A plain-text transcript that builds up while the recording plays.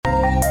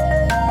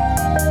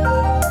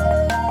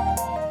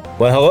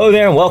Well, hello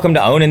there and welcome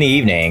to Own in the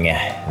Evening.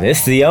 This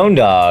is the Own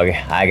Dog.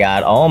 I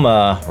got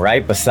Alma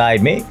right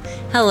beside me.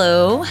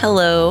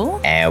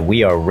 Hello. And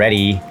we are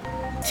ready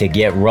to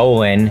get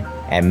rolling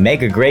and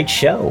make a great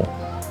show.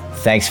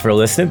 Thanks for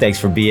listening. Thanks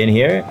for being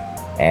here.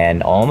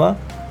 And Alma,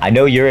 I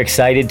know you're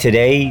excited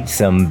today.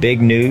 Some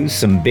big news,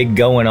 some big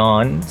going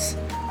ons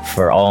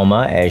for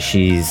Alma as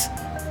she's,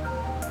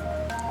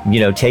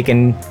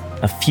 taking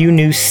a few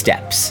new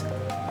steps.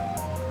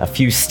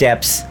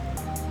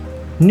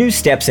 New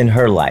steps in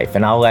her life,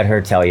 and I'll let her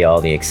tell you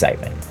all the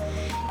excitement.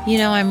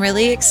 I'm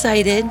really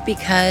excited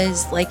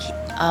because, like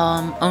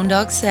Own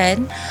Dog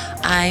said,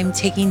 I'm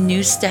taking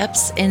new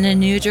steps in a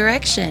new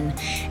direction.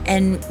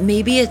 And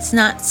maybe it's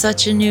not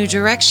such a new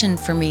direction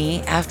for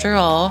me after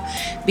all,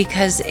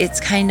 because it's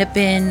kind of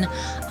been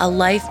a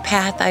life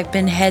path I've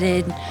been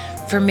headed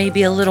for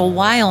maybe a little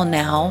while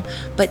now,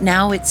 but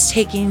now it's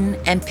taking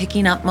and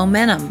picking up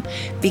momentum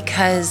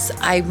because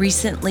I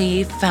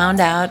recently found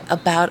out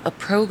about a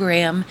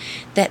program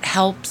that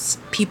helps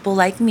people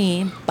like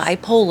me,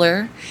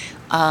 bipolar,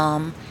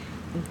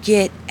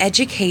 get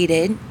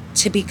educated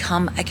to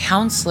become a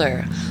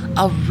counselor,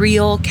 a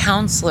real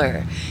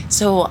counselor.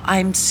 So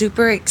I'm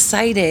super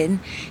excited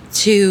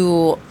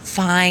to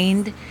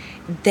find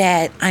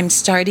that I'm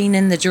starting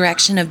in the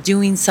direction of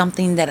doing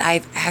something that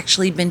I've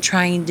actually been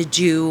trying to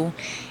do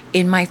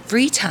in my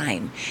free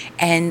time,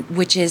 and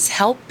which is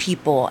help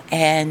people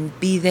and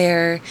be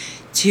there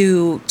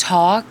to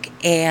talk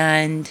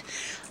and,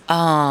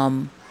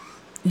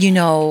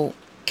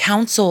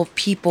 counsel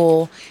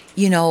people,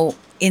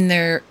 in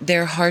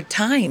their hard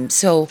time.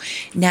 So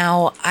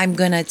now I'm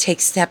going to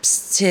take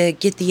steps to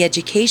get the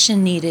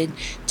education needed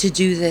to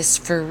do this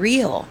for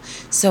real.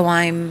 So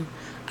I'm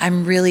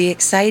really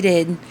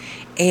excited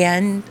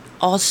and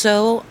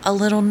also a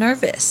little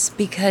nervous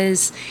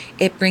because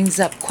it brings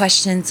up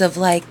questions of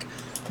like,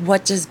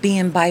 what does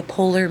being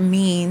bipolar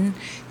mean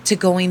to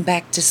going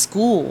back to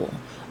school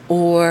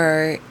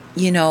or,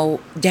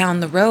 down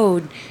the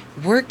road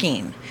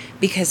working?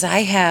 Because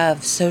I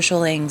have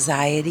social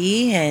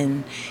anxiety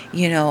and,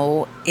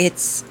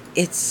 it's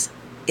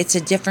a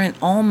different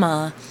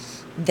Alma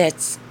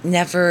that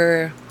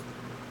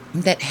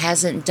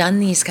hasn't done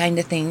these kind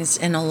of things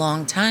in a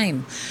long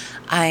time.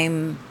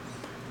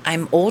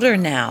 I'm older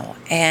now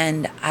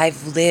and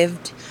I've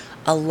lived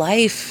a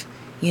life,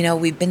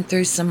 we've been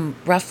through some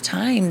rough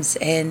times,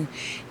 and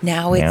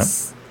now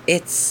it's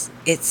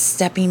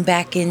stepping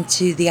back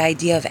into the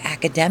idea of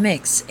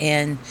academics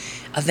and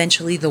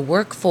eventually the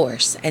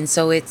workforce. And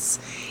so it's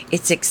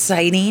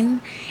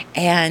exciting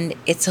and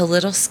it's a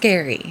little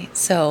scary.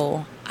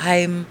 So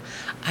I'm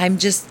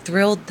just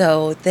thrilled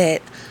though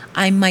that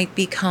I might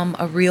become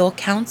a real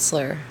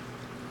counselor.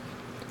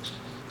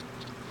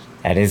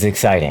 That is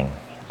exciting.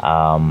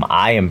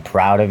 I am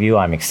proud of you.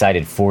 I'm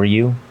excited for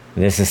you.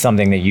 This is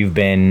something that you've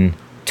been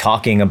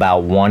talking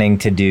about wanting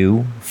to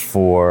do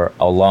for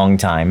a long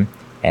time.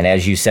 And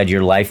as you said,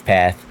 your life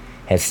path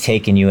has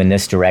taken you in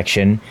this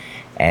direction,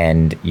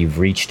 and you've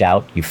reached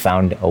out. You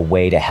found a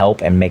way to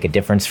help and make a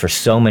difference for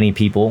so many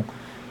people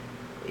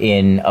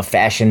in a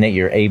fashion that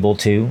you're able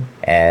to,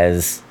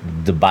 as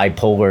the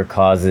bipolar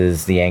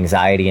causes the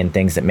anxiety and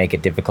things that make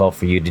it difficult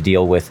for you to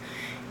deal with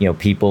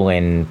people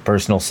in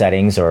personal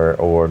settings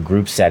or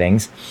group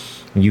settings.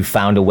 You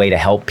found a way to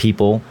help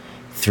people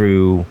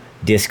through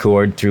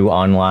Discord, through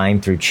online,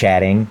 through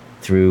chatting,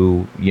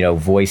 through,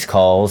 voice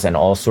calls and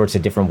all sorts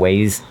of different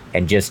ways,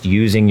 and just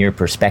using your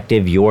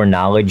perspective, your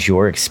knowledge,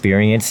 your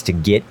experience to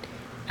get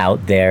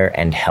out there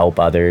and help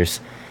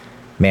others.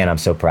 Man, I'm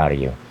so proud of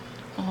you.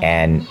 Aww.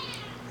 And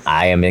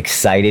I am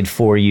excited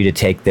for you to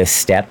take this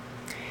step.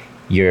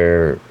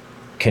 Your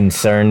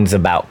concerns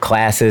about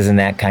classes and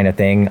that kind of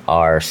thing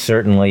are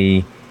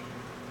certainly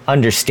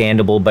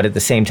understandable, but at the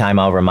same time,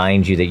 I'll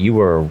remind you that you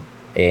were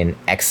an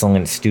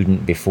excellent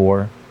student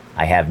before.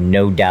 I have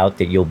no doubt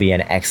that you'll be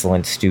an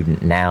excellent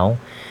student now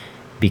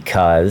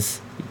because,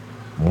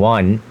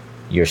 one,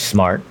 you're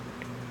smart.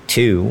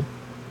 Two,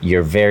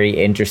 you're very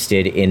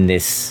interested in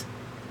this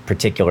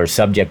particular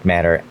subject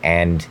matter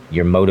and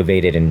you're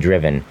motivated and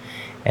driven.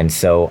 And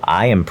so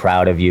I am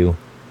proud of you.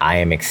 I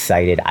am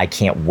excited. I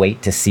can't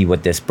wait to see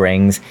what this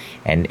brings.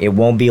 And it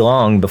won't be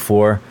long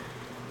before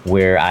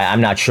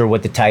I'm not sure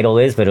what the title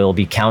is, but it'll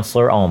be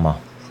Counselor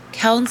Alma.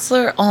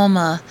 Counselor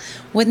Alma.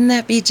 Wouldn't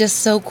that be just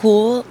so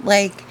cool?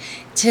 Like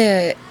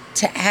to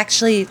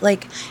actually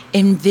like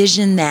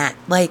envision that,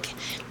 like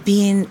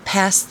being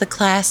past the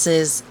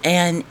classes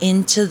and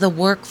into the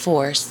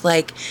workforce,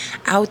 like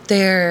out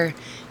there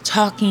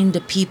talking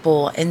to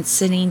people and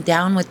sitting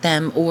down with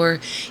them. Or,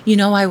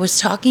 I was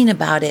talking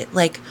about it,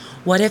 like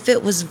What if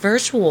it was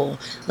virtual?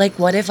 Like,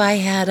 what if I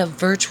had a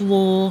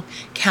virtual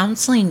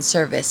counseling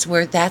service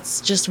where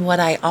that's just what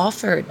I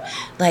offered?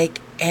 Like,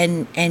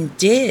 and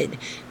did,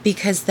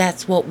 because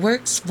that's what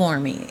works for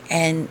me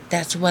and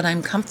that's what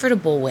I'm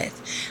comfortable with.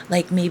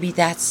 Like, maybe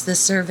that's the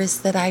service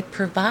that I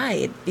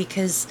provide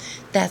because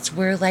that's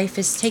where life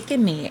has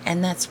taken me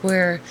and that's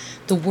where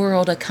the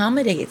world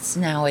accommodates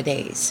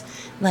nowadays.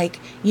 Like,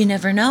 you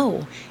never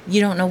know. You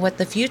don't know what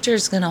the future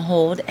is going to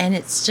hold, and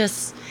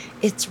it's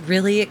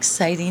really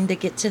exciting to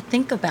get to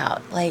think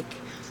about. Like,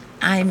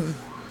 I'm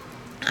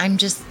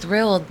just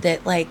thrilled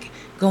that, like,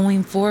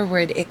 going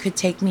forward, it could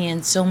take me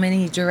in so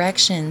many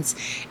directions.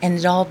 And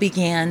it all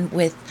began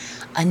with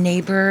a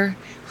neighbor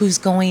who's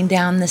going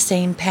down the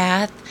same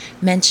path,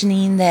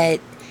 mentioning that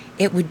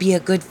it would be a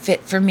good fit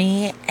for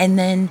me. And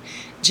then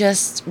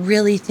just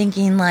really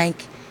thinking,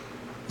 like,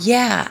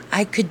 yeah,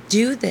 I could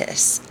do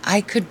this.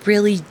 I could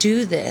really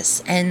do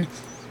this. And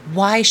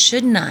why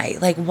shouldn't I?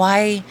 Like,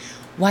 why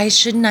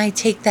shouldn't I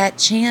take that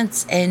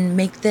chance and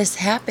make this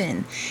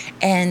happen?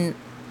 And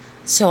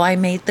so I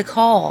made the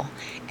call,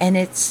 and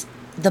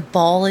the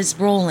ball is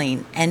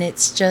rolling, and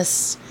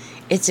it's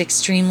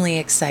extremely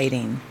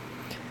exciting.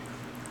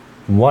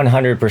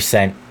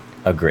 100%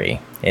 agree.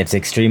 It's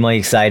extremely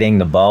exciting.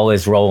 The ball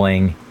is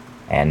rolling,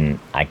 and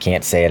I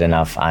can't say it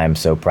enough. I am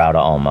so proud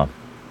of Alma.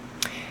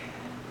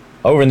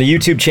 Over in the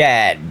YouTube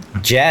chat,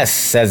 Jess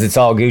says it's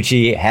all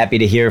Gucci. Happy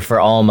to hear for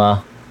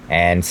Alma,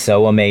 and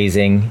so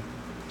amazing.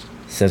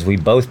 Says we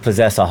both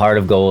possess a heart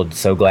of gold.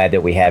 So glad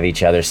that we have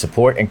each other.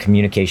 Support and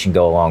communication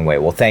go a long way.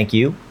 Well, thank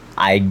you.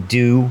 I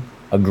do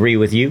agree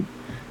with you.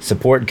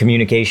 Support and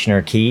communication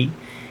are key.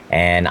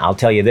 And I'll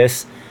tell you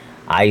this,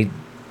 I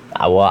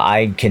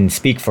can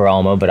speak for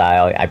Alma, but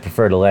I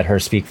prefer to let her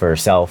speak for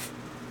herself.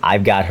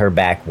 I've got her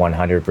back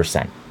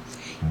 100%.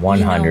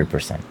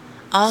 100%.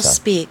 I'll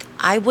speak.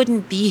 I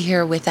wouldn't be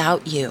here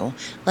without you.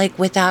 Like,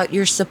 without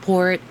your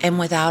support and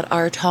without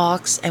our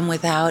talks and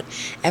without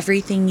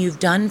everything you've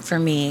done for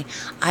me,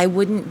 I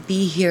wouldn't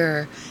be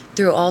here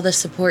through all the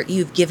support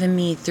you've given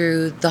me,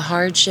 through the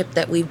hardship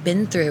that we've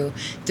been through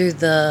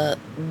the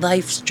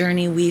life's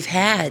journey we've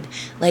had.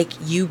 Like,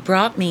 you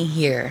brought me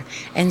here.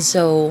 And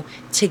so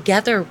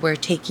together we're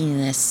taking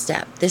this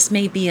step. This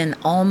may be an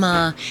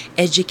Alma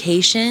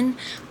education,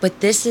 but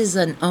this is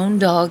an Own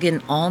Dog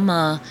and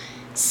Alma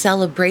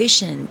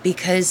celebration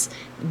because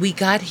we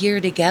got here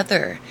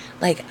together.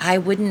 Like, I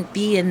wouldn't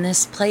be in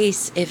this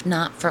place if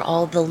not for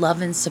all the love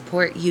and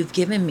support you've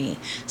given me.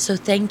 So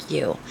thank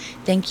you.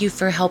 Thank you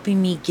for helping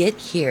me get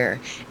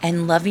here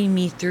and loving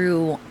me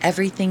through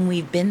everything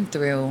we've been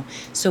through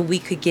so we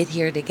could get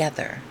here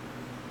together.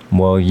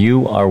 Well,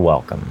 you are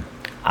welcome.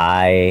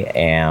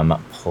 I'm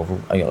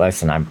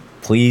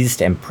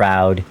pleased and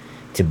proud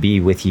to be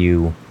with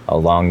you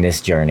along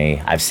this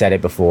journey. I've said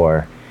it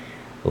before.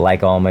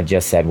 Like Alma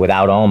just said,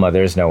 without Alma,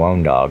 there's no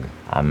Own Dog.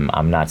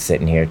 I'm not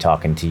sitting here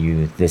talking to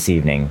you this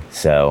evening.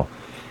 So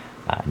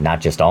not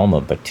just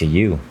Alma, but to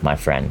you, my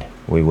friend,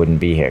 we wouldn't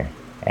be here.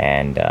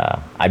 And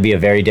I'd be a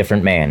very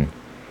different man.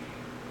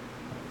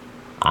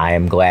 I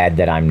am glad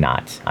that I'm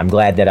not. I'm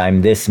glad that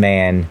I'm this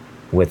man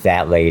with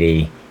that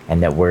lady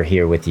and that we're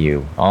here with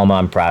you. Alma,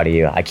 I'm proud of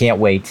you. I can't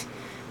wait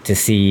to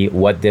see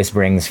what this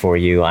brings for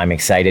you. I'm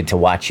excited to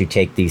watch you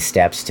take these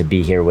steps to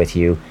be here with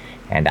you.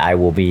 And I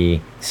will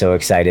be so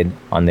excited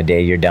on the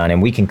day you're done.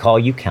 And we can call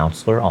you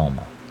Counselor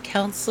Alma.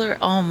 Counselor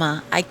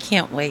Alma. I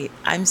can't wait.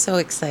 I'm so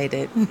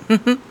excited.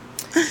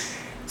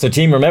 So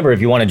team, remember,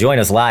 if you want to join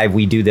us live,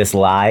 we do this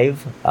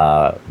live.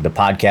 The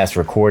podcast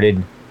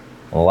recorded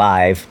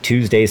live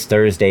Tuesdays,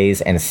 Thursdays,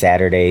 and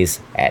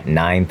Saturdays at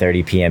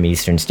 9:30 p.m.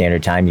 Eastern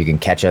Standard Time. You can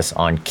catch us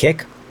on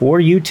Kick or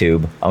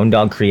YouTube. Own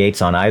Dog creates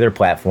on either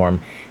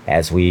platform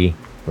as we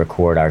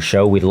record our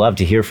show. We'd love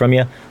to hear from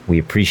you. We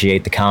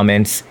appreciate the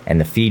comments and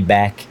the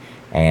feedback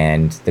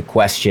and the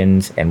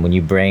questions. And when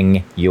you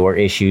bring your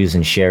issues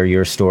and share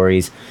your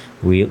stories,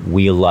 we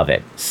love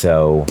it.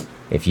 So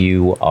if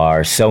you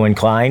are so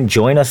inclined,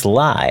 join us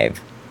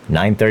live,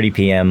 9:30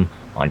 p.m.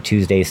 on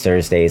Tuesdays,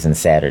 Thursdays, and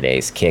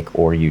Saturdays, Kick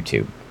or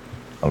YouTube.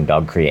 Own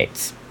Dog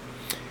creates.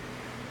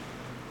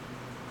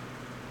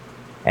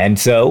 And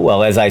so,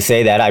 well, as I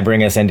say that, I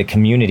bring us into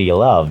community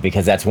love,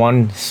 because that's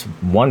one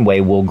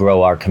way we'll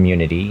grow our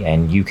community,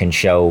 and you can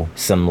show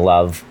some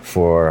love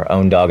for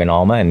Own Dog and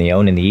Alma and the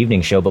Own in the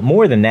Evening show. But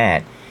more than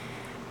that,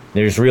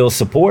 there's real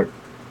support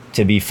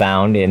to be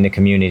found in the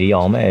community,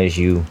 Alma, as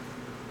you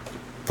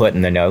put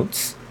in the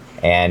notes.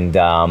 And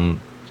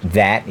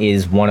that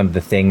is one of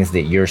the things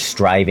that you're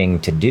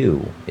striving to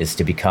do, is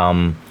to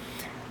become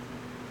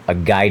a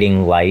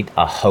guiding light,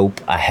 a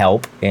hope, a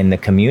help in the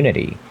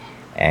community.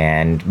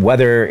 And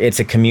whether it's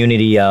a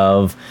community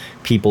of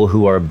people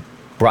who are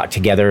brought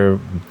together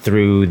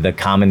through the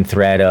common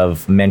thread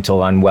of mental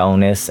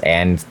unwellness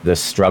and the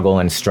struggle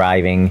and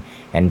striving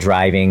and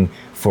driving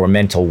for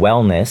mental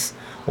wellness,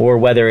 or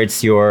whether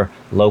it's your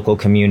local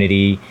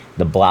community,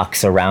 the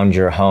blocks around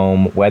your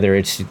home, whether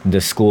it's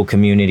the school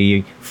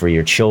community for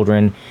your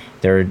children,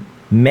 there are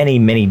many,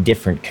 many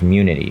different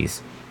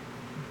communities.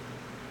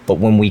 But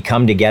when we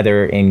come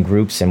together in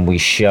groups and we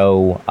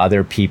show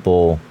other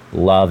people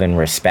love and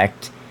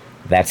respect,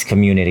 that's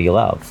community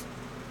love.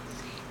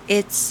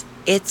 It's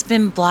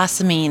been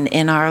blossoming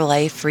in our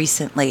life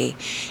recently,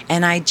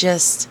 and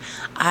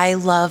I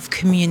love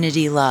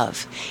community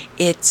love.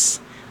 It's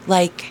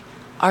like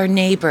our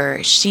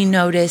neighbor, she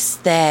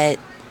noticed that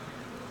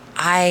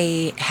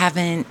I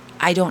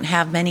don't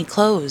have many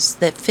clothes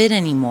that fit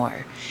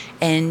anymore.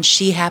 And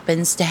she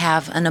happens to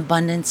have an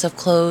abundance of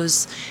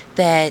clothes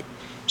that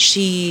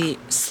she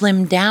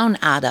slimmed down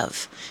out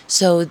of.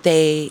 So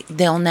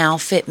they'll now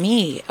fit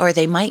me, or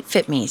they might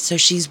fit me. So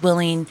she's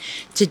willing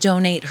to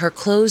donate her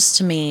clothes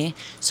to me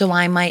so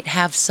I might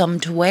have some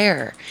to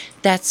wear.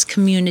 That's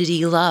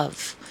community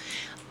love.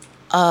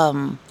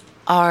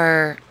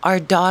 Our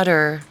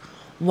daughter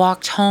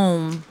walked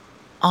home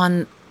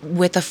on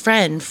with a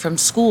friend from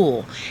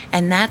school,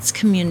 and that's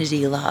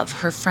community love.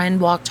 Her friend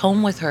walked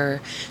home with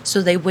her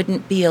so they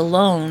wouldn't be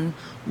alone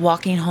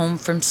walking home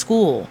from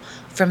school,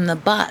 from the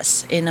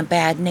bus in a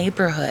bad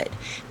neighborhood.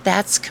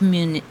 That's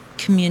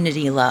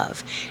community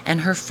love.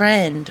 And her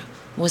friend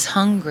was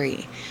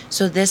hungry,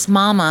 so this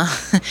mama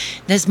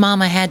this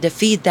mama had to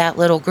feed that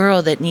little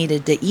girl that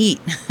needed to eat.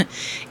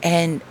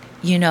 And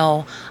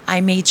I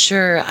made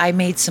sure I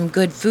made some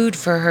good food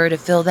for her to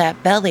fill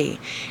that belly.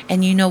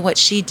 And you know what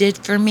she did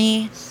for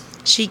me?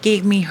 She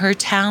gave me her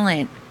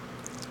talent.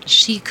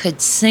 She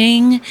could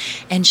sing,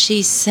 and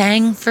she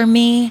sang for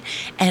me.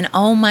 And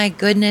oh my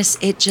goodness,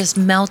 it just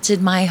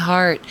melted my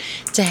heart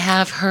to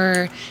have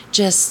her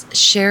just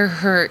share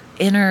her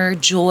inner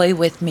joy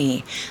with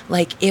me.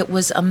 Like, it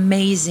was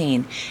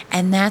amazing.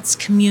 And that's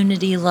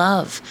community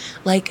love.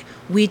 Like,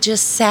 we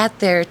just sat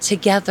there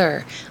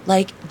together,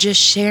 like just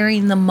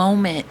sharing the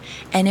moment.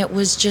 And it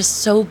was just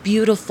so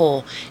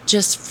beautiful.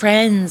 Just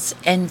friends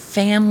and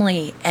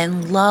family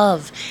and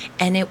love.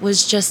 And it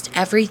was just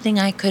everything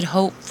I could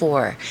hope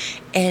for.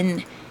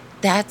 And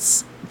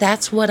that's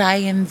what I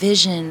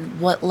envision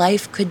what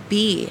life could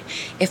be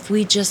if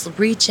we just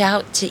reach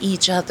out to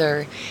each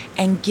other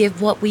and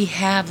give what we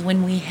have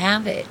when we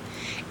have it,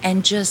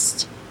 and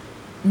just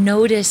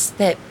notice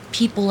that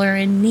people are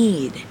in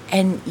need.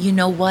 And you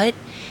know what?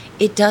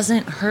 It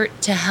doesn't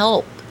hurt to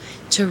help,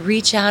 to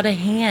reach out a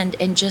hand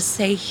and just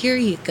say, here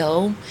you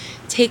go,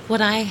 take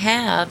what I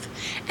have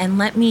and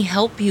let me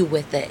help you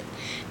with it,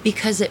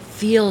 because it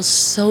feels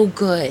so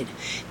good.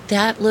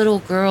 That little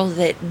girl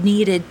that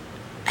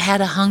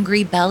had a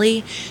hungry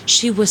belly,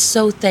 she was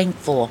so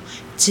thankful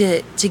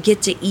to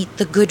get to eat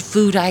the good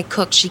food I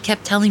cooked. She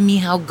kept telling me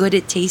how good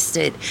it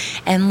tasted.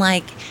 And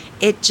like,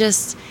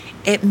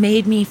 it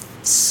made me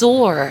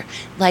soar,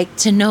 like,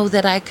 to know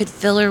that I could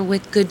fill her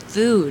with good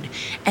food.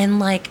 And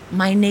like,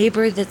 my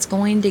neighbor that's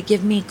going to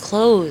give me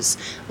clothes,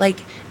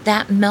 like,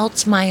 that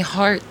melts my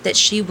heart that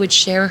she would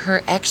share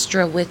her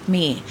extra with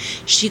me.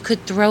 She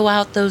could throw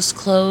out those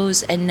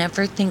clothes and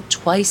never think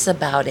twice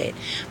about it.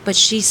 But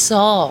she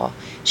saw,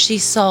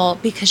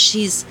 because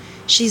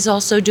she's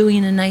also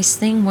doing a nice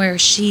thing where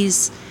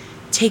she's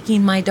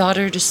taking my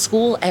daughter to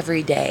school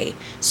every day,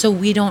 so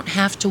we don't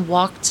have to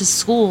walk to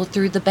school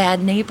through the bad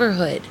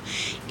neighborhood.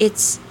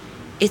 It's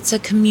a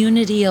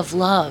community of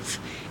love,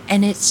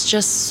 and it's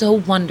just so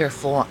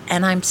wonderful,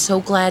 and I'm so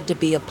glad to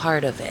be a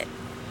part of it.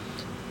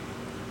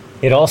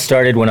 It all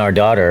started when our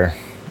daughter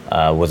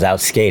was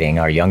out skating.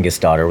 Our youngest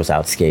daughter was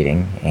out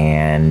skating,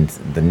 and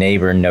the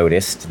neighbor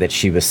noticed that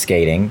she was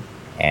skating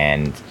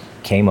and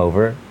came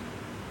over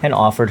and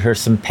offered her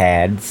some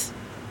pads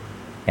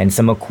and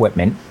some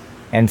equipment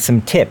and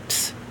some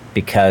tips,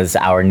 because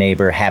our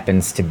neighbor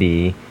happens to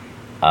be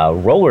a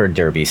roller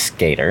derby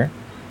skater,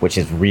 which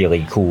is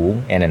really cool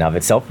in and of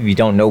itself. If you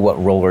don't know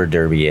what roller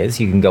derby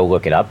is, you can go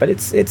look it up, but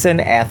it's an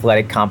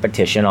athletic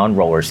competition on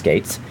roller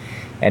skates.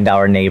 And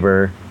our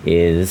neighbor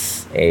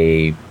is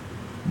a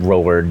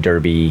roller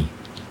derby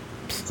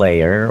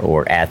player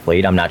or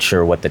athlete. I'm not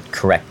sure what the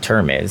correct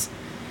term is.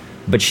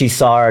 But she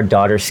saw our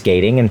daughter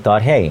skating and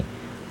thought, hey,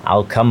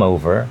 I'll come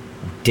over.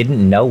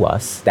 Didn't know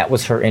us. That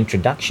was her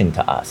introduction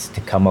to us,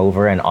 to come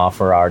over and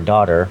offer our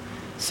daughter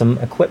some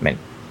equipment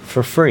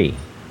for free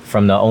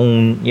from her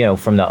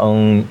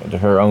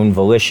own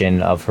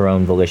volition,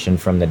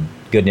 from the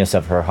goodness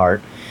of her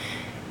heart.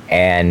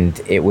 And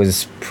it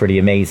was pretty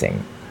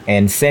amazing.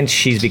 And since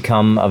she's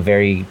become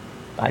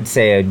I'd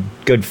say a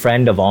good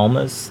friend of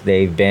Alma's,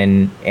 they've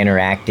been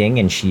interacting,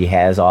 and she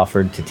has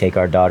offered to take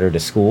our daughter to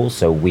school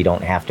so we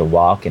don't have to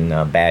walk in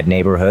the bad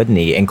neighborhood in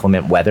the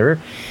inclement weather.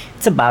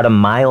 It's about a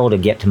mile to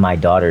get to my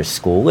daughter's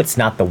school. It's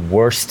not the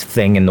worst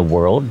thing in the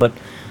world, but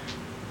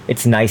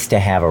it's nice to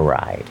have a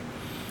ride.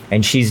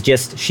 And she's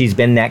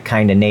been that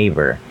kind of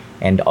neighbor.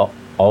 And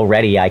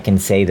already I can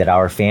say that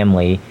our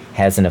family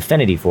has an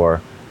affinity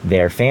for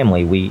their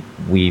family.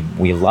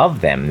 We love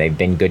them. They've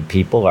been good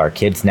people. Our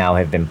kids now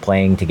have been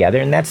playing together,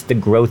 and that's the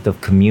growth of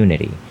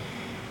community.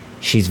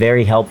 She's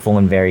very helpful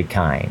and very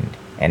kind.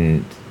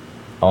 And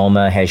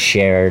Alma has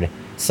shared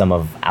some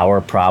of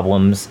our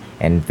problems,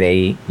 and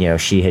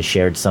she has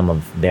shared some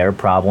of their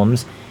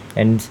problems.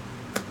 And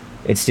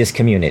it's just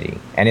community.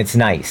 And it's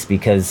nice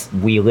because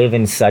we live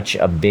in such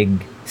a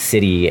big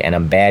city and a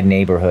bad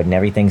neighborhood and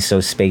everything's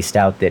so spaced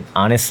out that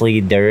honestly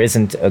there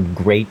isn't a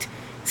great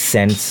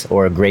sense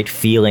or a great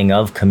feeling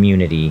of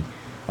community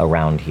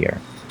around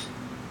here.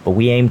 But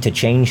we aim to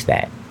change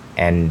that.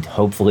 And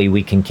hopefully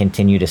we can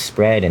continue to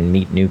spread and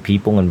meet new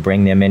people and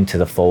bring them into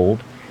the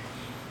fold.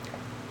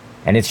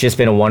 And it's just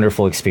been a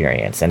wonderful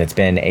experience. And it's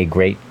been a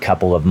great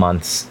couple of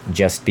months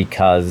just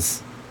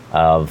because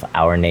of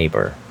our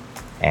neighbor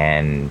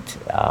and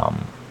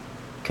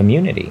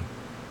community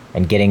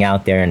and getting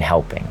out there and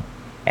helping.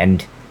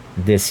 And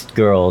this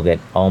girl that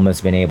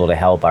almost been able to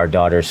help our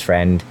daughter's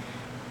friend,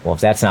 well,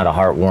 if that's not a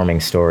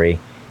heartwarming story,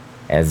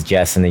 as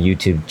Jess in the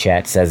YouTube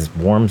chat says,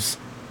 warms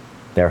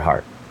their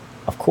heart.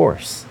 Of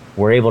course,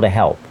 we're able to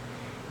help.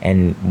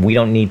 And we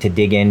don't need to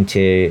dig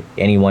into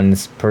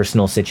anyone's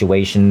personal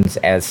situations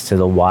as to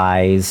the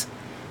whys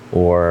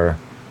or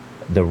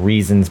the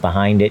reasons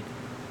behind it.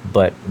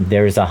 But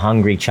there's a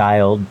hungry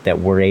child that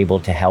we're able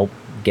to help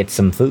get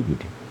some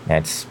food.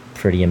 That's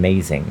pretty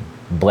amazing.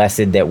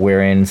 Blessed that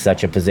we're in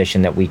such a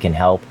position that we can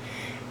help.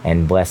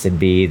 And blessed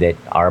be that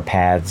our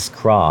paths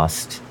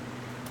crossed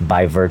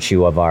by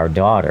virtue of our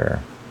daughter.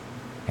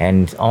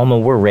 And Alma,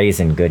 we're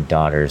raising good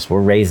daughters.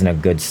 We're raising a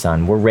good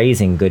son. We're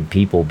raising good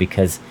people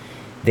because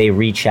they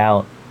reach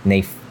out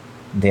and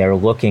they're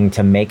looking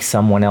to make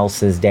someone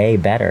else's day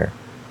better.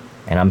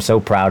 And I'm so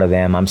proud of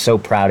them. I'm so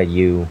proud of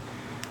you.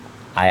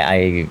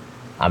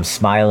 I'm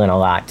smiling a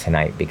lot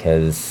tonight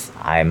because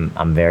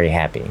I'm very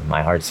happy.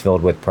 My heart's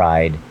filled with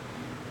pride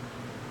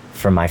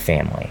for my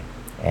family.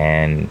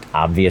 And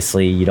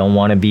obviously you don't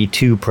want to be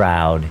too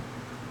proud,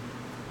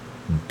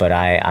 but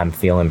I'm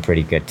feeling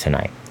pretty good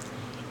tonight.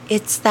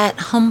 It's that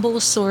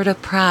humble sort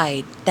of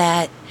pride,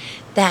 that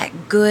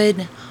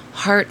good,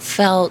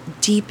 heartfelt,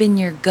 deep in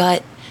your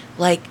gut,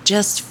 like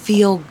just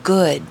feel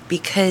good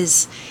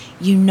because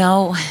you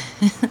know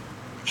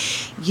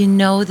you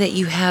know that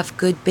you have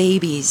good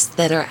babies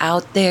that are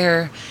out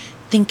there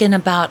thinking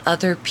about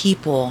other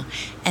people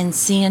and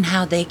seeing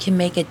how they can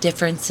make a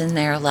difference in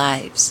their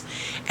lives.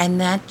 And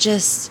that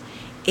just,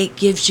 it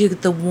gives you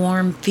the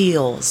warm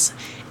feels,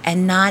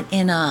 and not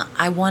in a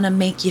I want to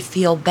make you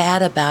feel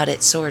bad about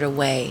it sort of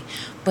way,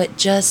 but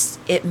just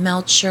it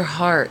melts your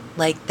heart.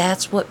 Like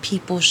that's what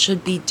people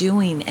should be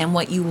doing and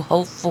what you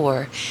hope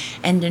for.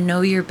 And to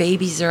know your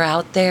babies are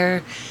out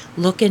there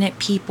looking at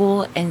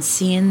people and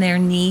seeing their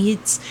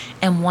needs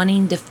and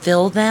wanting to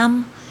fill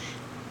them,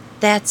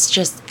 that's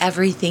just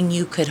everything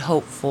you could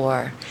hope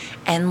for.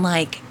 And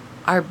like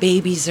our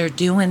babies are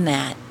doing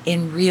that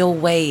in real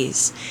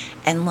ways.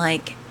 And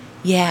like,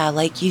 yeah,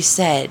 like you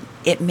said,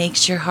 it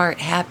makes your heart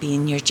happy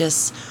and you're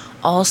just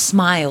all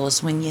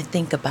smiles when you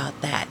think about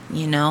that,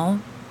 you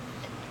know?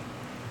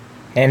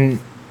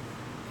 And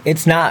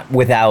it's not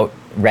without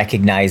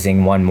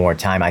recognizing one more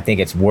time. I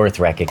think it's worth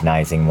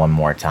recognizing one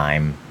more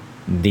time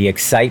the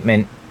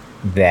excitement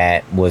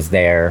that was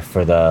there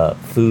for the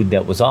food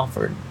that was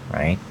offered,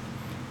 right?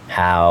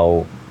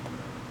 How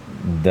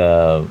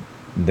the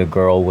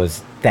girl was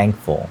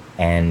thankful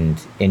and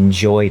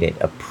enjoyed it,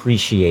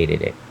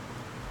 appreciated it.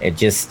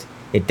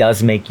 It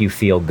does make you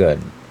feel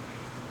good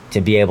to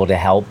be able to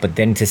help, but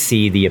then to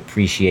see the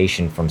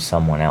appreciation from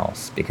someone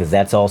else, because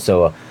that's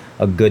also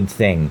a good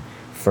thing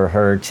for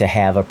her to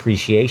have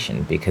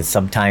appreciation, because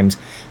sometimes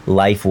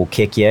life will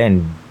kick you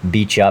and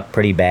beat you up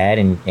pretty bad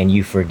and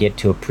you forget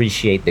to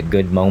appreciate the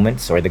good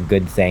moments or the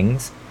good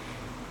things.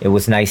 It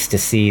was nice to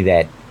see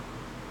that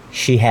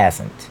she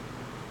hasn't.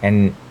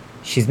 And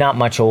she's not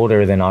much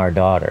older than our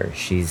daughter.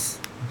 She's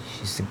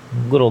a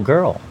little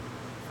girl,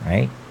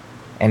 right?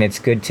 And it's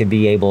good to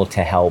be able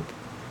to help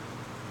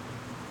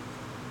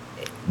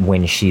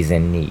when she's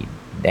in need.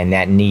 And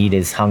that need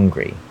is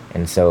hungry.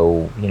 And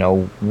so,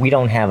 we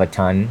don't have a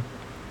ton,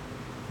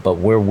 but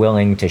we're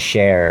willing to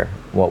share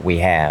what we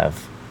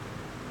have.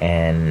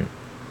 And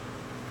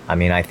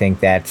I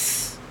think that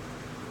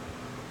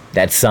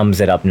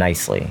sums it up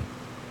nicely.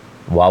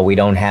 While we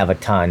don't have a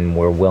ton,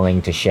 we're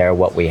willing to share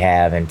what we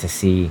have and to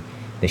see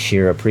the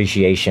sheer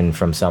appreciation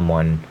from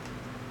someone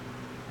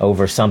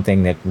over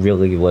something that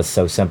really was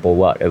so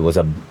simple. It was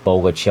a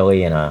bowl of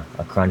chili and a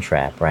Crunch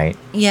Wrap, right?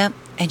 Yep.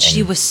 And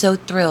she was so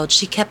thrilled.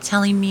 She kept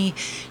telling me,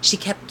 she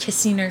kept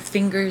kissing her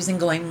fingers and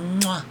going,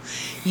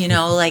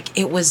 mwah, like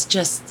it was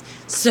just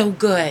so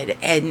good.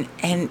 And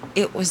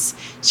it was,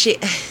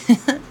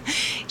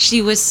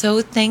 she was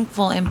so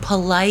thankful and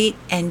polite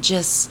and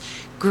just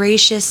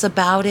gracious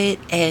about it.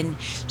 And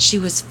she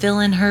was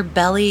filling her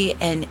belly.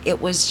 And it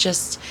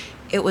was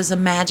a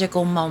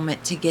magical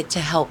moment to get to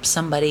help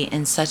somebody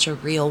in such a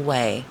real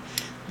way.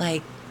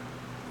 Like,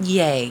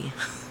 yay.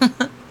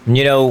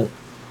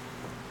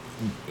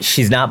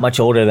 She's not much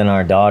older than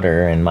our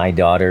daughter, and my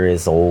daughter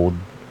is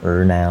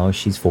older now.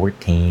 She's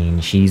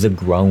 14. She's a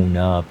grown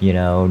up,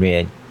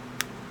 It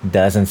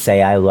doesn't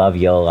say I love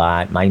you a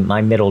lot.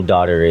 My middle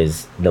daughter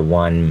is the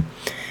one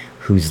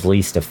who's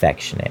least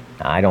affectionate.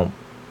 I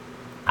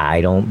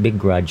don't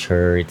begrudge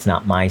her. It's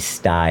not my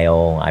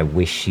style. I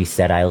wish she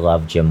said I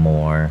loved you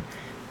more.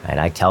 And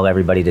I tell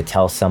everybody to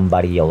tell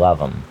somebody you love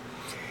them.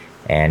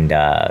 And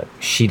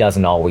she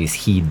doesn't always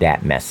heed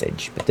that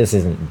message. But this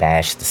isn't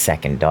bash the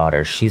second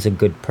daughter. She's a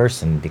good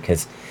person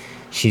because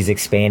she's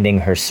expanding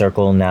her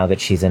circle now that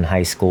she's in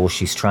high school.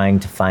 She's trying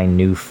to find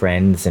new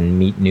friends and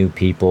meet new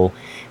people,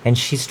 and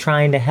she's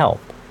trying to help.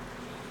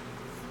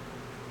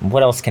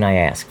 What else can I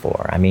ask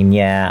for? I mean,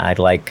 yeah, I'd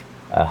like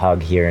a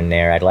hug here and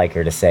there. I'd like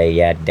her to say,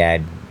 yeah,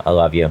 Dad, I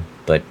love you.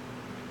 But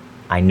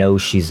I know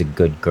she's a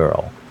good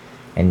girl.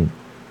 And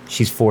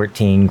she's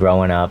 14,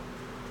 growing up.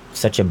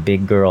 Such a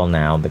big girl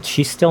now, but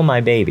she's still my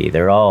baby.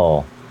 They're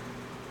all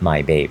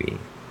my baby.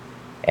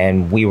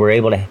 And we were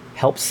able to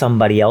help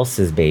somebody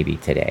else's baby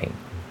today.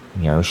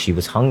 You know, she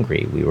was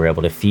hungry. We were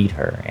able to feed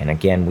her. And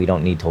again, we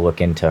don't need to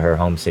look into her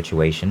home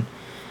situation.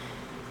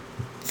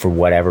 For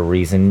whatever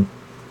reason,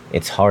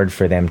 it's hard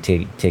for them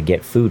to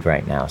get food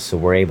right now. So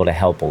we're able to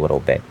help a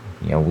little bit.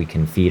 You know, we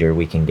can feed her,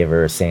 we can give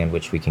her a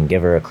sandwich, we can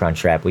give her a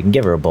crunch wrap, we can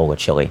give her a bowl of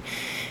chili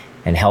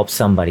and help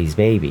somebody's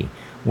baby.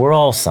 We're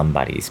all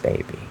somebody's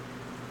baby.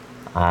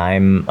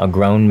 I'm a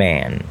grown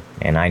man,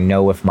 and I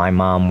know if my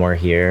mom were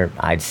here,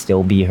 I'd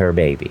still be her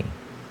baby.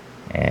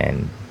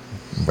 And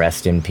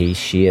rest in peace,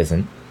 she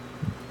isn't.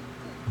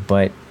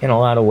 But in a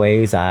lot of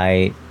ways,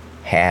 I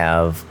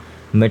have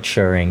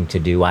maturing to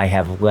do. I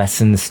have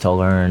lessons to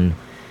learn.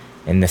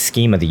 In the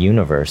scheme of the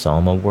universe,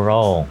 Alma, we're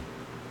all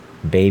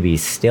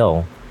babies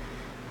still.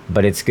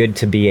 But it's good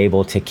to be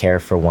able to care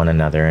for one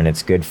another, and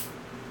it's good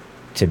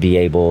to be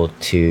able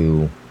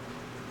to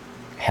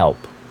help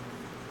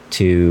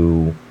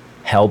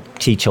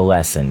teach a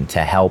lesson,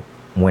 to help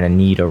when a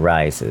need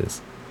arises.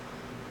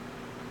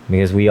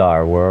 Because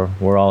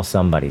we're all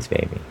somebody's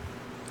baby.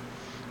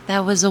 That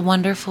was a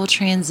wonderful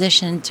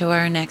transition to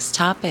our next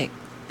topic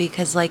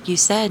because, like you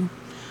said,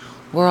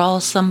 we're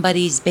all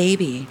somebody's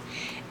baby.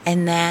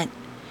 And that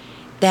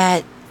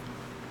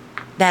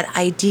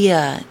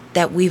idea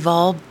that we've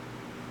all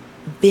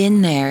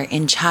been there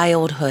in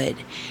childhood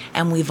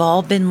and we've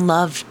all been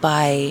loved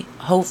by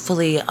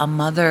hopefully a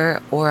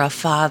mother or a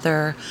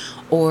father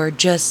or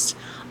just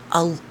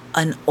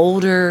an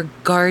older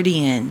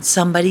guardian,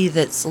 somebody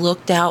that's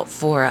looked out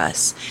for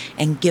us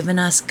and given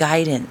us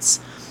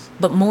guidance.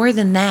 But more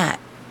than that,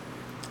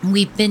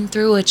 we've been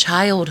through a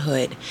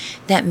childhood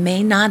that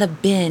may not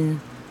have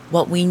been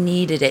what we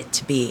needed it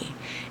to be.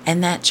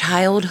 And that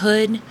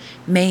childhood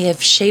may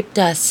have shaped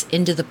us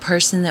into the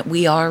person that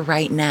we are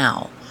right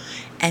now.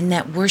 And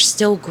that we're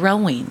still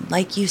growing.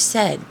 Like you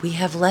said, we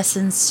have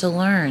lessons to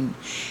learn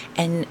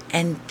and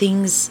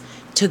things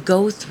to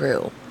go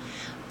through.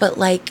 But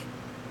like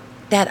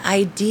that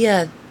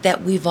idea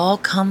that we've all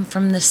come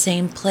from the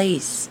same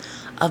place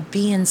of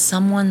being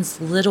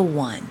someone's little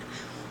one.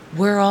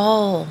 We're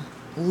all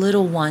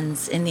little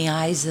ones in the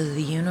eyes of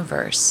the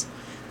universe.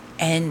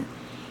 And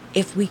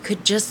if we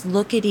could just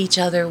look at each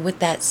other with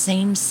that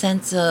same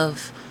sense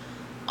of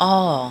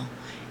awe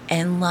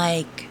and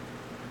like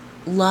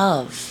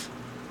love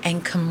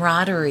and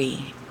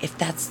camaraderie, if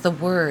that's the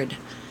word,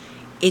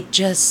 it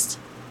just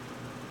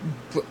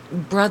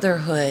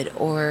brotherhood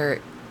or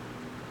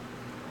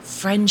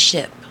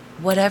friendship,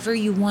 whatever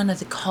you want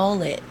to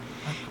call it,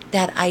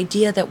 that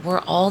idea that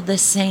we're all the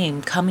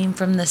same, coming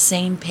from the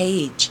same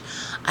page,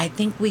 I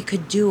think we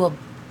could do a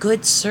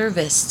good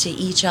service to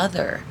each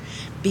other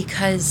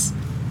because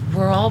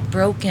we're all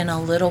broken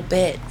a little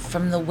bit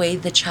from the way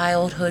the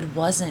childhood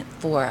wasn't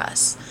for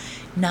us.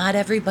 Not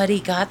everybody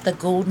got the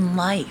golden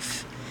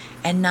life,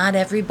 and not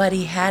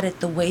everybody had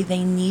it the way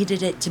they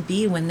needed it to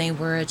be when they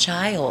were a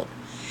child.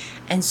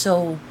 And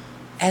so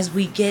as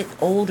we get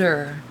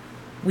older,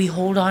 we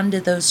hold on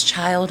to those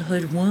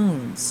childhood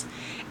wounds,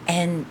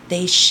 and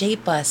they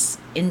shape us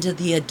into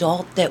the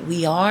adult that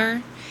we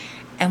are,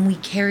 and we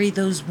carry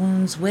those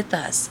wounds with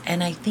us.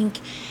 And I think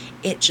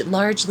it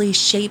largely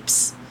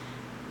shapes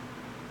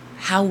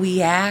how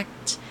we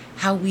act,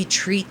 how we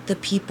treat the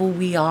people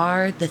we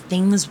are, the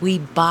things we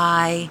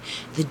buy,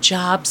 the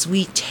jobs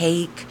we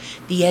take,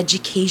 the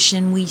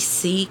education we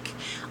seek,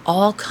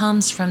 all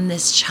comes from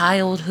this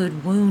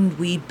childhood wound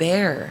we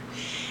bear.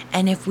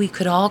 And if we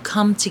could all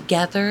come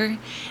together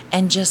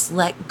and just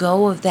let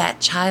go of that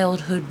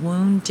childhood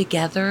wound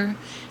together,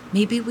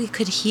 maybe we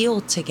could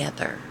heal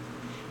together,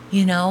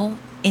 you know,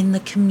 in the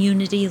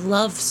community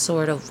love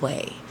sort of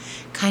way,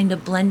 kind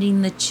of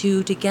blending the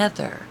two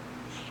together.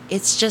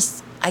 It's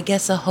just, I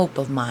guess, a hope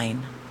of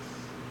mine.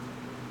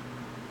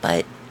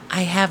 But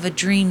I have a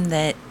dream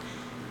that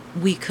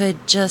we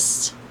could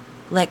just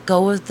let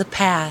go of the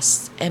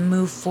past and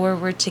move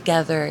forward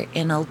together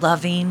in a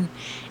loving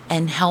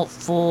and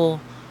helpful,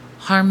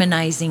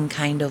 harmonizing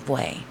kind of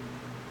way.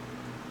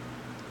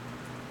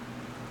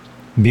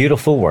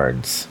 Beautiful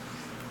words.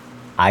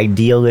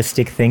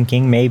 Idealistic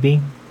thinking,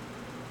 maybe,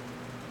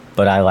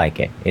 but I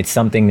like it. It's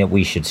something that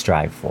we should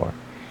strive for.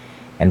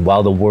 And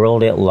while the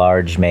world at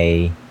large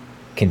may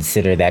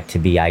consider that to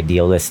be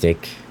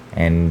idealistic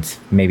and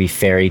maybe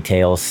fairy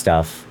tale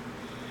stuff,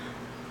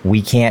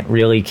 we can't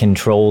really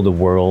control the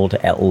world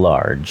at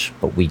large,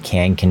 but we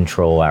can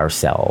control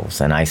ourselves.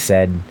 And I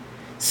said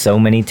so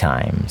many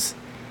times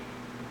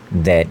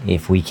that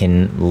if we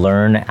can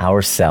learn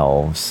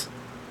ourselves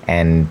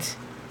and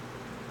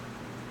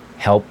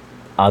help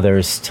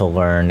others to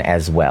learn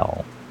as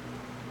well,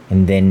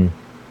 and then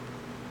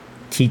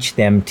teach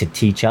them to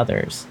teach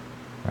others,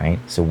 right?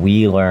 So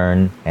we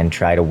learn and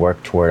try to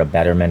work toward a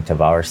betterment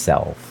of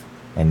ourselves,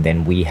 and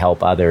then we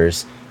help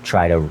others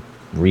try to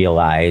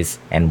realize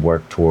and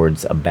work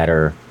towards a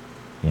better,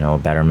 a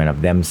betterment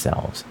of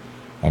themselves,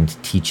 and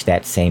teach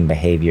that same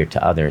behavior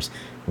to others.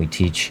 We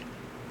teach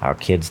our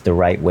kids the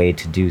right way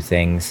to do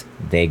things.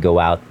 They go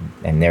out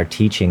and they're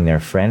teaching their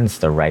friends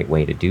the right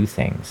way to do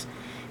things.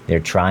 They're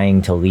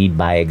trying to lead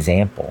by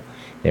example.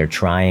 They're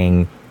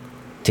trying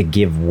to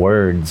give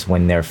words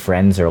when their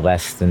friends are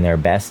less than their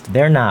best.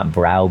 They're not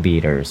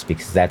browbeaters,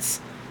 because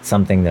that's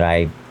something that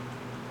I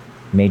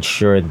made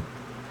sure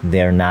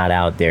they're not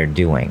out there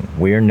doing.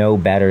 We're no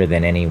better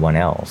than anyone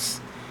else,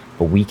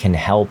 but we can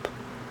help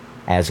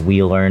as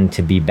we learn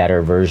to be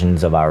better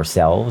versions of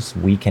ourselves.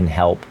 We can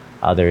help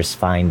others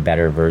find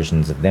better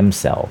versions of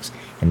themselves,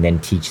 and then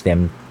teach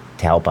them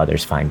to help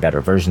others find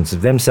better versions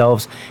of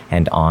themselves,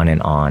 and on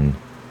and on.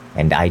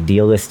 And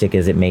idealistic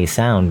as it may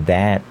sound,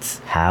 that's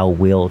how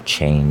we'll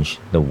change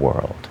the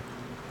world.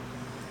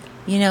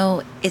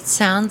 It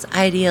sounds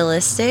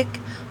idealistic,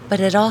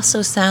 but it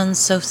also sounds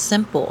so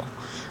simple.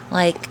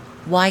 Like,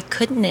 why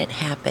couldn't it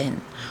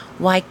happen?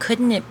 Why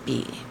couldn't it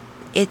be?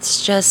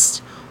 It's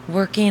just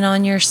working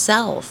on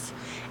yourself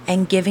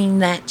and giving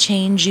that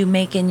change you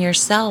make in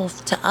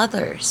yourself to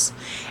others.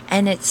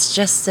 And it's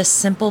just a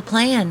simple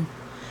plan.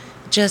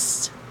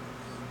 Just,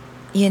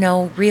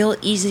 real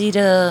easy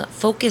to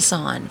focus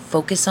on.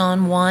 Focus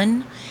on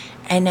one,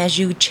 and as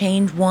you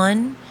change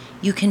one,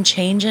 you can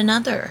change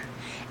another.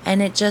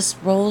 And it just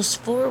rolls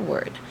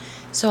forward.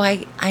 So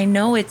I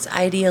know it's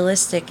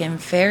idealistic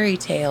and fairy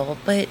tale,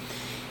 but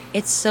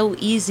it's so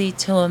easy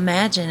to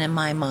imagine in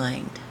my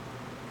mind.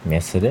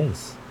 Yes, it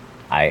is.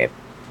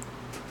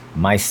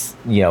 My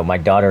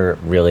daughter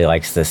really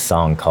likes this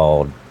song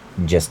called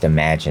Just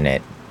Imagine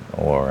It,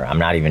 or I'm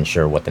not even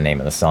sure what the name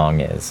of the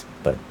song is,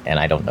 and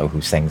I don't know who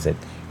sings it.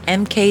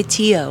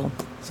 MKTO.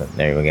 So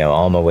there we go,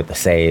 Alma with the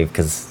save,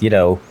 because,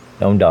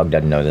 Own Dog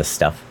doesn't know this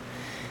stuff.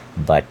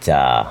 But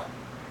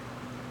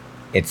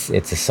it's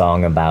a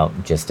song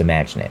about just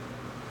imagine it.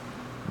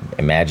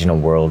 Imagine a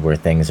world where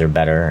things are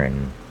better,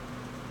 and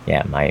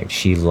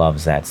she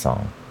loves that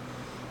song.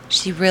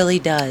 She really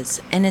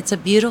does. And it's a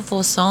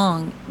beautiful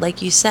song,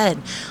 like you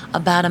said,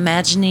 about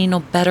imagining a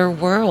better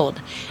world.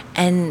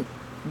 And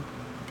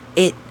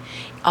it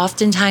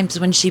oftentimes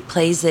when she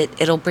plays it,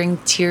 it'll bring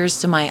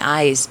tears to my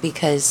eyes,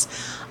 because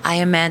I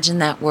imagine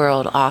that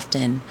world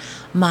often.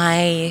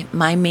 My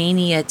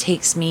mania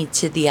takes me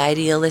to the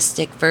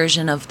idealistic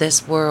version of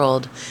this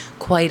world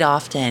quite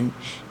often,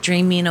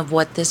 dreaming of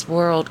what this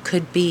world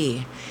could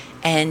be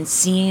and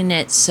seeing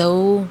it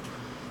so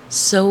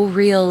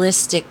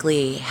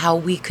realistically, how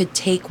we could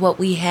take what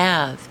we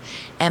have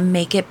and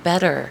make it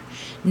better,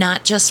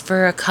 not just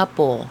for a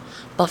couple,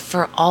 but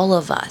for all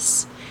of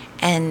us.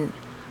 And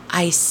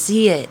I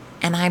see it,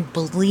 and I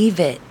believe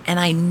it, and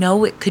I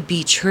know it could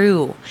be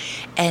true,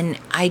 and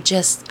I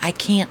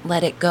can't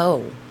let it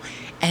go.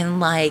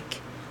 And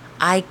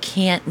I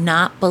can't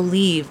not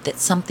believe that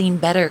something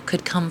better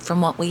could come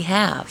from what we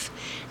have.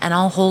 And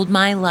I'll hold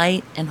my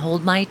light and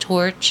hold my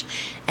torch,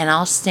 and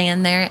I'll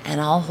stand there and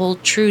I'll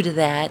hold true to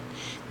that,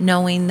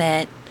 knowing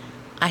that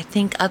I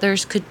think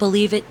others could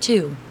believe it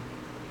too.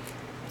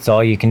 It's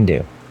all you can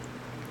do.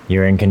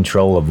 You're in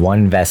control of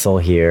one vessel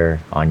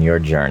here on your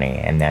journey,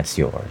 and that's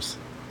yours.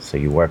 So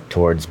you work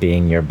towards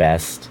being your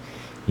best.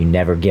 You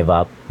never give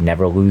up,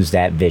 never lose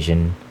that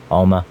vision.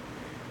 Alma,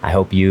 I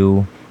hope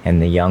you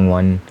and the young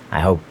one,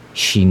 I hope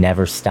she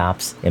never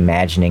stops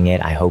imagining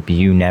it. I hope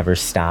you never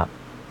stop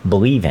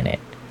believing it,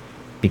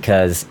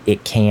 because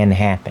it can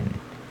happen.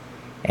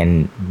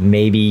 And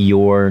maybe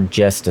you're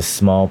just a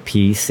small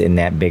piece in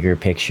that bigger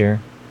picture,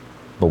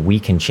 but we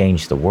can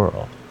change the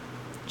world,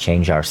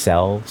 change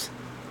ourselves,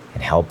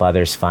 and help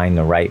others find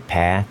the right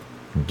path,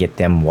 and get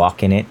them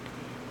walking it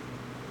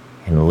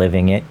and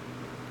living it,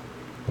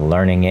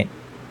 learning it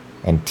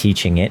and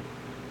teaching it,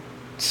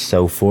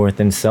 so forth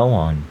and so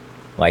on.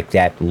 Like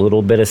that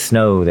little bit of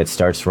snow that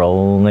starts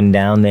rolling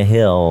down the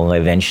hill,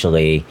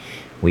 eventually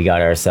we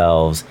got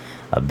ourselves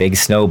a big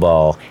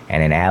snowball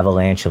and an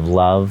avalanche of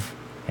love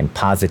and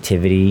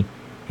positivity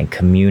and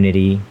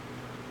community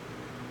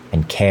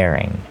and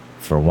caring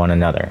for one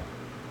another.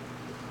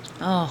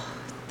 Oh,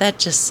 that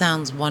just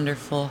sounds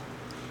wonderful.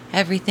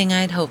 Everything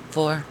I'd hoped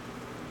for.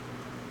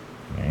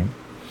 Okay.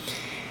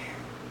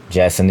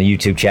 Jess in the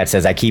YouTube chat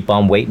says, I keep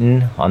on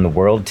waiting on the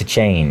world to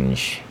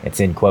change. It's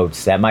in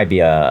quotes. That might be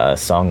a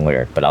song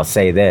lyric, but I'll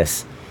say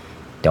this.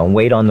 Don't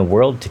wait on the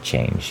world to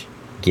change.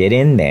 Get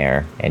in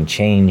there and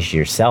change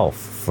yourself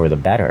for the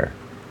better.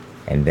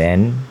 And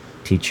then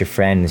teach your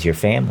friends, your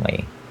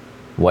family,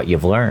 what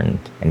you've learned,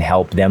 and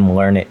help them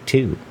learn it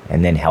too.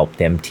 And then help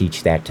them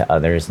teach that to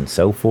others, and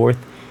so forth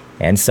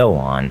and so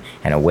on.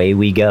 And away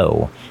we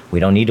go. We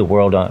don't need to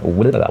wait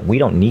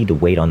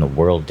on the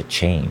world to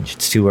change.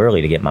 It's too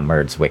early to get my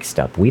words mixed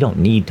up. We don't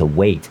need to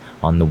wait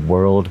on the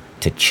world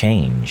to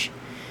change,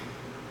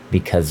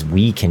 because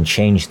we can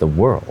change the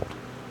world.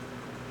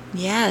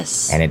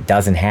 Yes. And it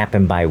doesn't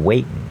happen by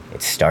waiting.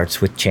 It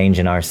starts with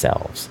changing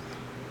ourselves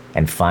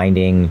and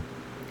finding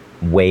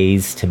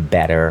ways to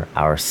better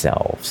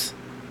ourselves,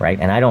 right?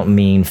 And I don't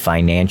mean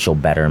financial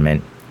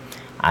betterment.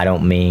 I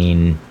don't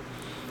mean,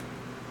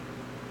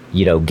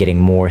 getting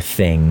more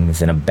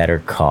things and a better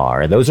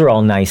car. Those are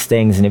all nice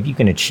things. And if you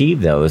can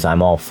achieve those,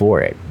 I'm all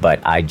for it. But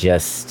I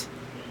just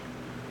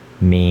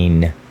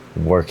mean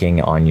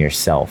working on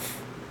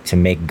yourself to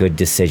make good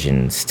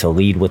decisions, to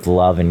lead with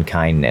love and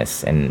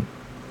kindness, and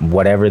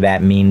whatever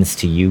that means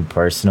to you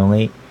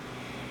personally.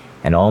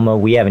 And Alma,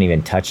 we haven't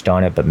even touched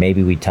on it, but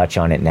maybe we touch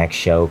on it next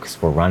show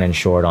because we're running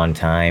short on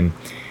time.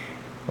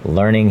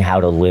 Learning how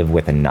to live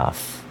with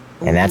enough.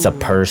 And that's a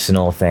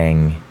personal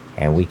thing,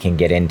 and we can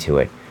get into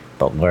it.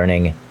 But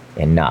learning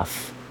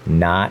enough,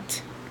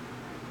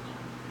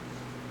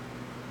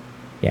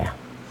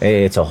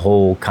 it's a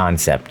whole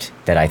concept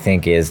that I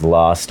think is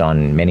lost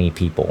on many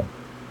people.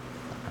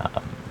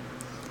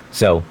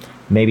 So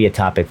maybe a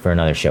topic for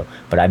another show,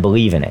 but I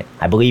believe in it.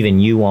 I believe in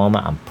you,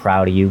 Alma. I'm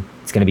proud of you.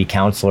 It's going to be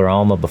Counselor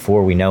Alma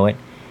before we know it.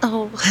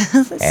 Oh,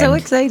 so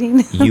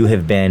exciting. You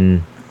have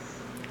been,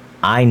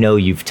 I know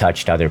you've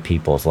touched other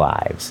people's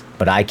lives,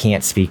 but I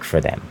can't speak for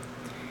them.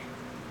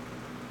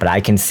 But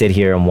I can sit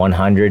here and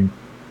 100%,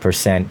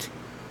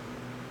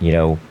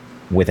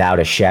 without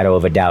a shadow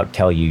of a doubt,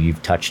 tell you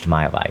you've touched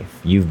my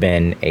life. You've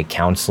been a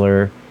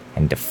counselor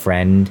and a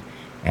friend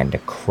and a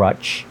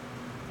crutch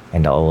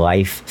and a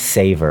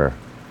lifesaver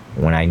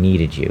when I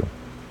needed you.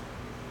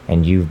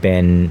 And you've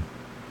been,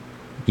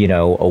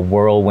 a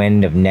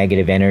whirlwind of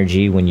negative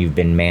energy when you've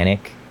been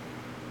manic.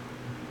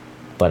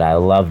 But I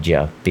loved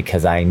you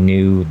because I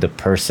knew the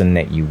person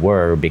that you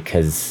were,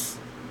 because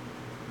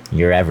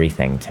you're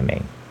everything to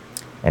me.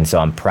 And so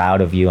I'm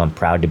proud of you. I'm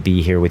proud to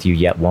be here with you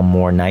yet one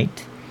more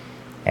night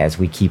as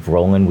we keep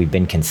rolling. We've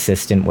been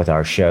consistent with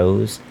our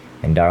shows.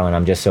 And darling,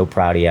 I'm just so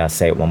proud of you. I'll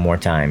say it one more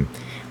time.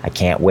 I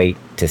can't wait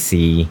to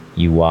see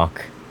you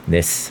walk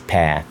this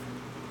path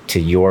to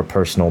your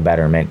personal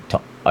betterment, to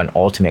an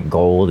ultimate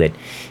goal that,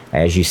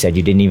 as you said,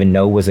 you didn't even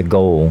know was a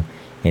goal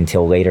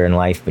until later in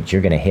life, but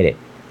you're going to hit it.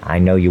 I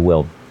know you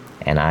will.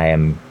 And I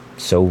am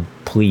so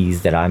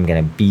pleased that I'm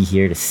going to be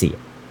here to see it.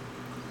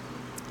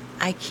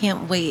 I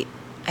can't wait.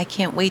 I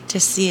can't wait to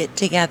see it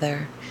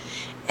together.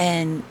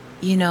 And,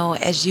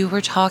 as you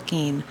were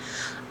talking,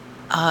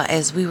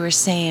 as we were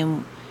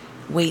saying,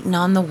 waiting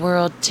on the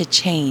world to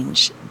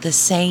change, the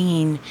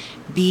saying,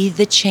 be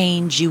the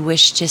change you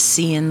wish to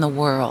see in the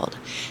world.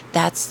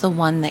 That's the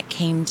one that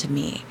came to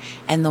me,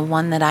 and the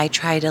one that I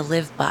try to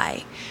live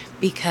by,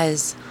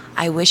 because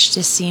I wish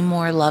to see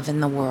more love in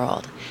the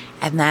world.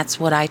 And that's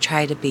what I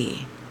try to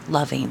be,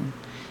 loving.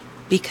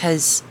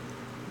 Because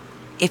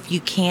if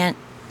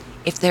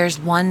there's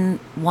one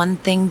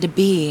thing to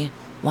be,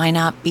 why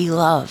not be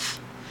love?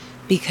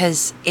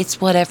 Because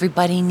it's what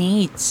everybody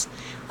needs,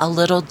 a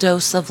little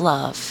dose of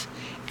love.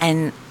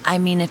 And I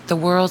mean, if the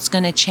world's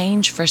going to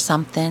change for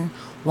something,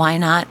 why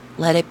not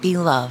let it be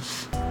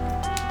love?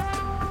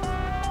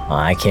 Well,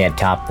 I can't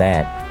top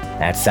that.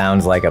 That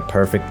sounds like a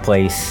perfect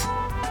place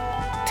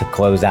to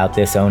close out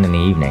this Own in the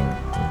evening.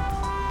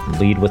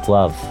 Lead with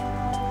love.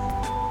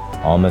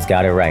 Alma's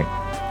got it right.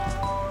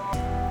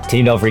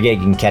 Team, don't forget,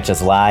 you can catch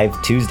us live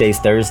Tuesdays,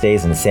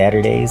 Thursdays, and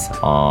Saturdays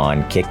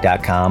on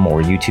kick.com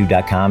or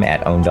youtube.com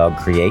at OwnDog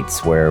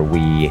Creates, where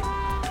we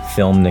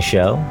film the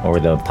show or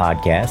the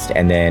podcast,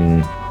 and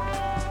then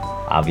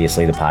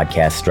obviously the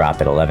podcasts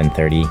drop at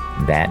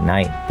 11:30 that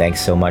night.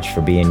 Thanks so much for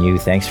being you.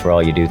 Thanks for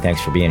all you do.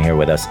 Thanks for being here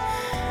with us.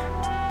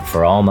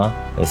 For Alma,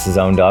 this is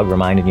OwnDog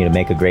reminding you to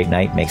make a great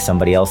night, make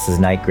somebody else's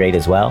night great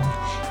as well.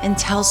 And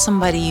tell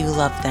somebody you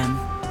love them.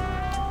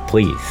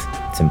 Please,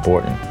 it's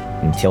important.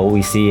 Until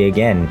we see you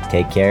again,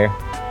 take care.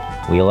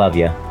 We love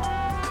you.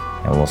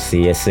 And we'll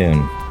see you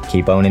soon.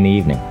 Keep owning the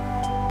evening.